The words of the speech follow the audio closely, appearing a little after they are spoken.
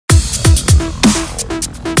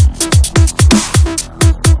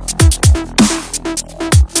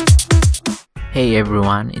Hey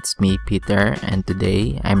everyone, it's me Peter, and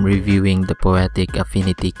today I'm reviewing the Poetic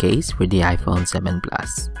Affinity case for the iPhone 7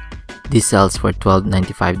 Plus. This sells for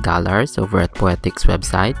 $12.95 over at Poetic's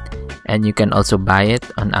website, and you can also buy it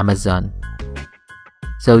on Amazon.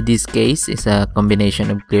 So this case is a combination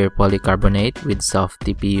of clear polycarbonate with soft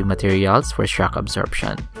TPU materials for shock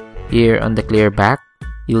absorption. Here on the clear back,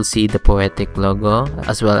 you'll see the Poetic logo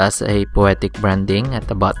as well as a Poetic branding at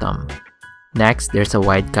the bottom. Next, there's a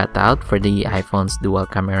wide cutout for the iPhone's dual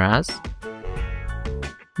cameras.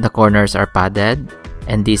 The corners are padded,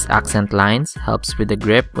 and these accent lines helps with the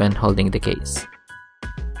grip when holding the case.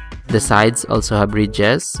 The sides also have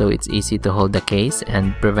ridges, so it's easy to hold the case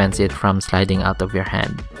and prevents it from sliding out of your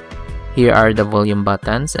hand. Here are the volume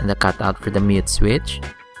buttons and the cutout for the mute switch.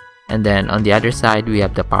 And then on the other side, we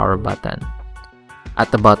have the power button.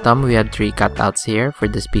 At the bottom, we have 3 cutouts here for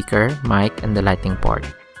the speaker, mic, and the lighting port.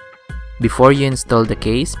 Before you install the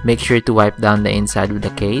case, make sure to wipe down the inside of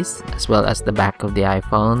the case as well as the back of the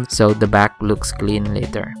iPhone so the back looks clean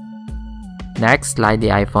later. Next, slide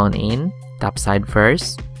the iPhone in, top side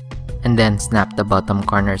first, and then snap the bottom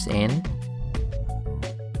corners in.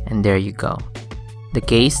 And there you go. The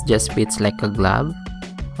case just fits like a glove.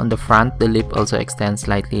 On the front, the lip also extends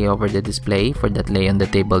slightly over the display for that lay on the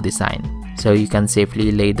table design, so you can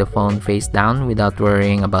safely lay the phone face down without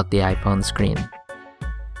worrying about the iPhone screen.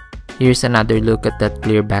 Here's another look at that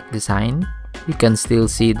clear back design. You can still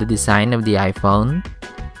see the design of the iPhone.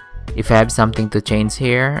 If I have something to change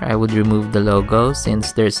here, I would remove the logo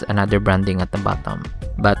since there's another branding at the bottom.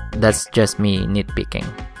 But that's just me nitpicking.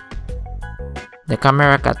 The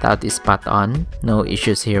camera cutout is spot on, no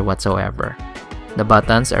issues here whatsoever. The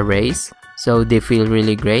buttons are raised, so they feel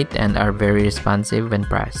really great and are very responsive when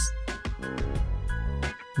pressed.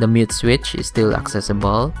 The mute switch is still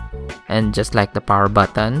accessible. And just like the power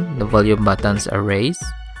button, the volume buttons are raised,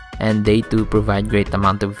 and they too provide great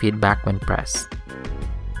amount of feedback when pressed.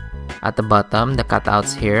 At the bottom, the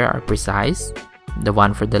cutouts here are precise. The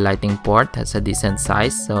one for the lighting port has a decent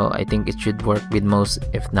size, so I think it should work with most,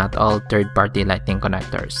 if not all, third-party lighting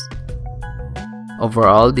connectors.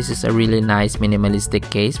 Overall, this is a really nice minimalistic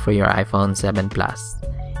case for your iPhone 7 Plus.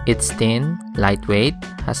 It's thin, lightweight,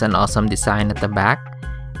 has an awesome design at the back,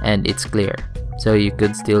 and it's clear, so you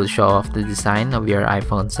could still show off the design of your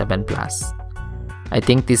iPhone 7 Plus. I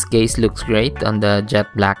think this case looks great on the jet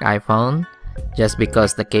black iPhone, just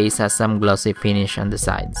because the case has some glossy finish on the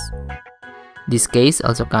sides. This case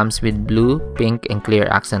also comes with blue, pink, and clear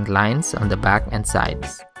accent lines on the back and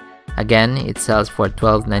sides. Again, it sells for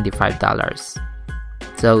 $12.95.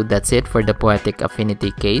 So that's it for the Poetic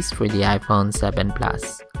Affinity case for the iPhone 7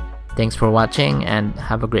 Plus. Thanks for watching and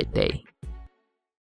have a great day.